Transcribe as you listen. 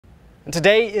And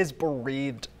today is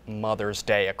Bereaved Mother's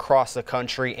Day across the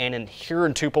country, and here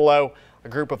in Tupelo, a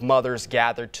group of mothers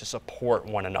gathered to support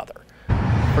one another.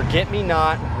 Forget Me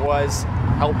Not was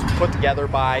helped put together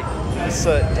by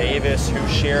Lisa Davis, who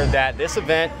shared that this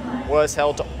event was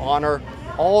held to honor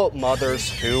all mothers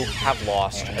who have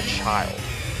lost a child.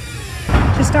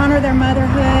 Just honor their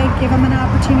motherhood, give them an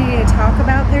opportunity to talk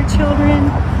about their children,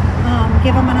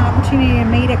 give them an opportunity to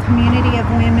meet a community of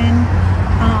women,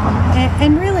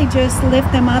 and really just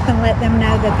lift them up and let them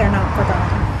know that they're not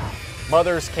forgotten.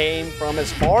 Mothers came from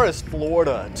as far as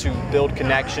Florida to build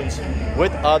connections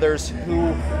with others who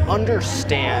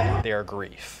understand their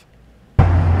grief.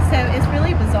 So it's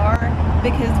really bizarre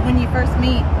because when you first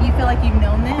meet, you feel like you've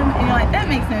known them and you're like, that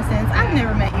makes no sense. I've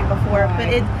never met you before, but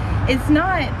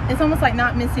it's almost like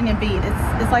not missing a beat.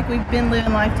 It's like we've been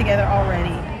living life together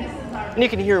already. And you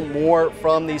can hear more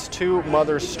from these two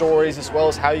mothers' stories, as well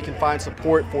as how you can find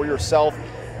support for yourself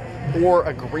or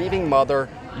a grieving mother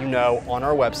you know on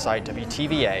our website,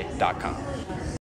 WTVA.com.